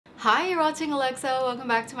Hi, you're watching Alexa. Welcome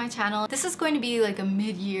back to my channel. This is going to be like a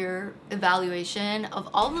mid-year evaluation of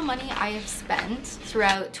all the money I have spent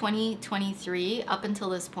throughout 2023 up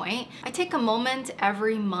until this point. I take a moment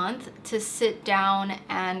every month to sit down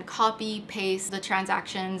and copy paste the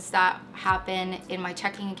transactions that happen in my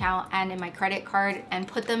checking account and in my credit card and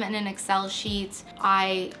put them in an Excel sheet.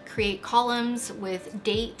 I create columns with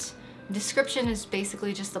date. Description is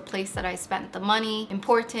basically just the place that I spent the money,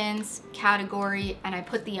 importance, category, and I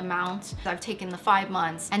put the amount. I've taken the 5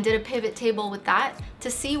 months and did a pivot table with that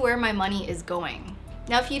to see where my money is going.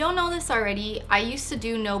 Now, if you don't know this already, I used to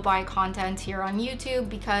do no-buy content here on YouTube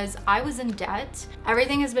because I was in debt.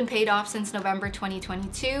 Everything has been paid off since November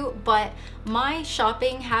 2022, but my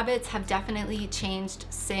shopping habits have definitely changed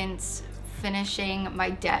since finishing my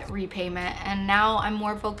debt repayment, and now I'm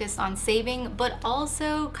more focused on saving but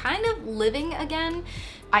also kind of living again.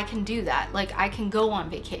 I can do that. Like, I can go on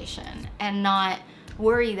vacation and not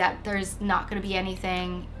worry that there's not going to be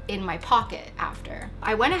anything in my pocket after.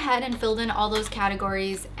 I went ahead and filled in all those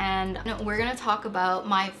categories, and we're going to talk about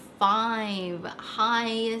my 5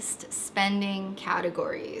 highest spending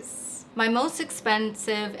categories. My most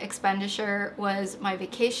expensive expenditure was my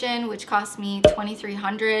vacation, which cost me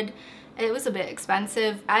 $2,300. It was a bit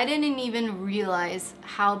expensive. I didn't even realize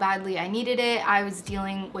how badly I needed it. I was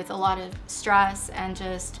dealing with a lot of stress and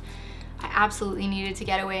I absolutely needed to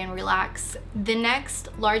get away and relax. The next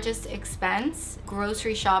largest expense,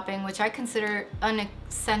 grocery shopping, which I consider an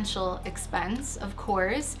essential expense, of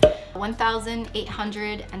course,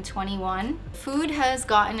 $1,821. Food has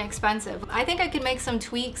gotten expensive. I think I could make some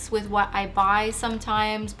tweaks with what I buy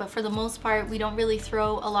sometimes, but for the most part, we don't really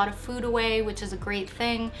throw a lot of food away, which is a great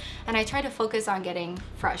thing. And I try to focus on getting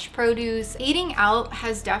fresh produce. Eating out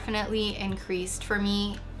has definitely increased for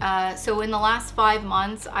me. So in the last 5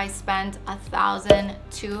 months, I spent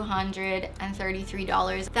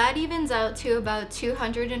 $1,233. That evens out to about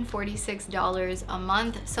 $246 a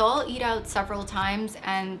month. So I'll eat out several times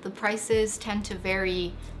and the prices tend to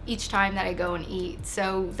vary each time that I go and eat.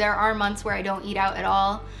 So there are months where I don't eat out at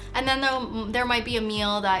all. And then there might be a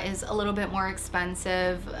meal that is a little bit more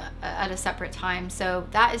expensive at a separate time. So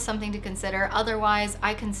that is something to consider. Otherwise,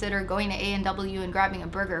 I consider going to A&W and grabbing a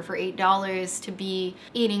burger for $8 to be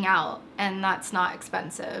eating out, and that's not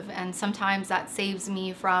expensive. And sometimes that saves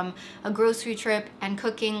me from a grocery trip and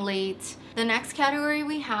cooking late. The next category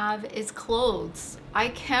we have is clothes. I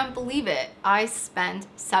can't believe it. I spent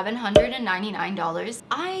 $799.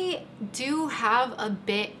 I do have a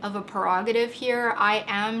bit of a prerogative here. I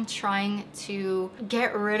am trying to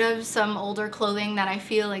get rid of some older clothing that I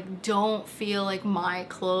feel like don't feel like my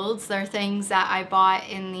clothes. They're things that I bought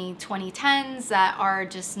in the 2010s that are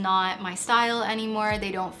just not my style anymore.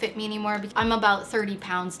 They don't fit me anymore. I'm about 30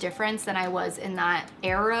 pounds difference than I was in that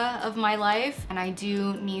era of my life, and I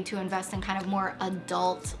do need to invest in kind of more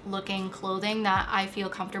adult looking clothing that I feel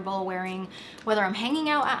comfortable wearing, whether I'm hanging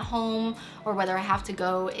out at home or whether I have to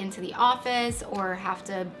go into the office or have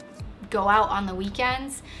to go out on the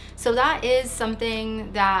weekends. So that is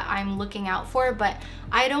something that I'm looking out for, but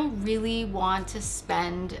I don't really want to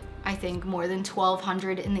spend, I think, more than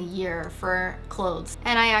 $1,200 in the year for clothes.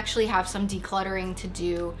 And I actually have some decluttering to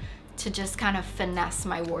do to just kind of finesse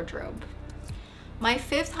my wardrobe. My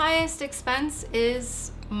 5th highest expense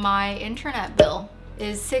is my internet bill,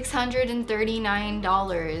 is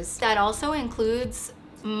 $639. That also includes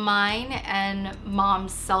mine and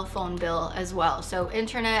mom's cell phone bill as well. So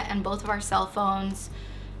internet and both of our cell phones.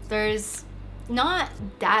 There's not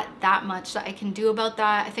that much that I can do about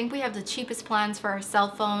that. I think we have the cheapest plans for our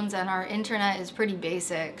cell phones and our internet is pretty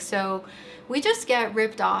basic. So we just get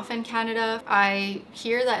ripped off in Canada. I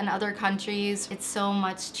hear that in other countries it's so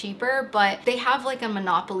much cheaper, but they have like a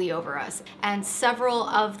monopoly over us. And several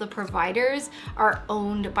of the providers are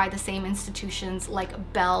owned by the same institutions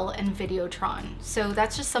like Bell and Videotron. So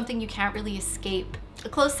that's just something you can't really escape. A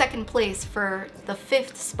close second place for the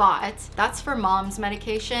 5th spot, that's for mom's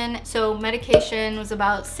medication. So medication was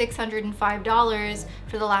about $605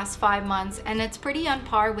 for the last 5 months, and it's pretty on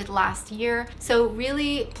par with last year. So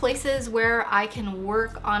really places where I can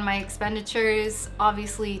work on my expenditures,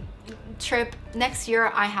 obviously trip. Next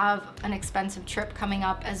year I have an expensive trip coming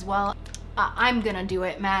up as well. I'm gonna do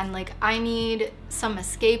it, man. Like, I need some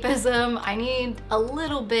escapism. I need a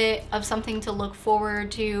little bit of something to look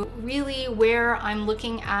forward to. Really, where I'm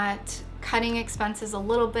looking at cutting expenses a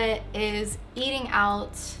little bit is eating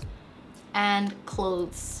out and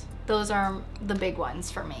clothes. Those are the big ones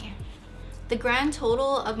for me. The grand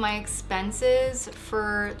total of my expenses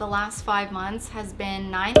for the last 5 months has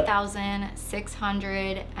been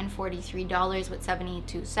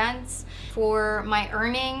 $9,643.72. For my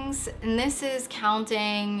earnings, and this is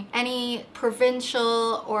counting any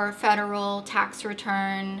provincial or federal tax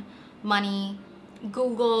return money,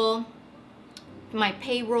 Google, my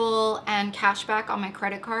payroll, and cashback on my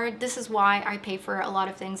credit card. This is why I pay for a lot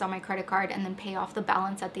of things on my credit card and then pay off the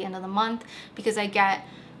balance at the end of the month, because I get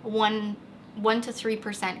 1 to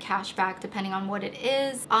 3% cash back depending on what it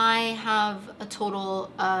is. I have a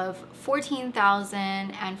total of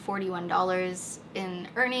 $14,041 in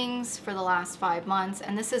earnings for the last 5 months,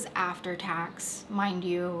 and this is after tax, mind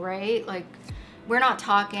you, right? Like, we're not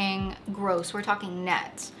talking gross, we're talking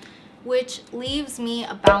net, which leaves me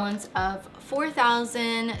a balance of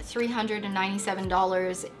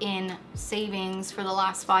 $4,397 in savings for the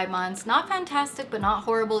last 5 months. Not fantastic, but not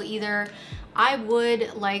horrible either. I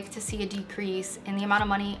would like to see a decrease in the amount of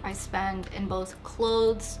money I spend in both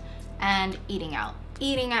clothes and eating out.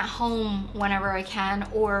 Eating at home whenever I can,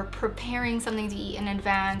 or preparing something to eat in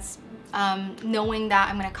advance, knowing that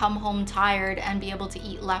I'm gonna come home tired and be able to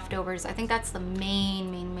eat leftovers. I think that's the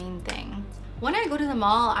main thing. When I go to the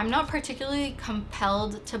mall, I'm not particularly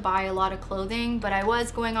compelled to buy a lot of clothing, but I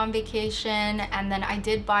was going on vacation and then I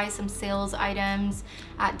did buy some sales items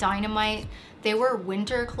at Dynamite. They were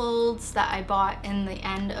winter clothes that I bought in the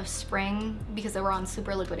end of spring because they were on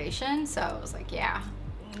super liquidation. So I was like, yeah.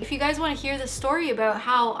 If you guys want to hear the story about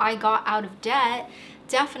how I got out of debt,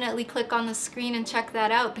 definitely click on the screen and check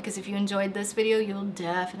that out, because if you enjoyed this video, you'll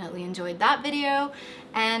definitely enjoy that video.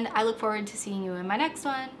 And I look forward to seeing you in my next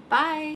one. Bye!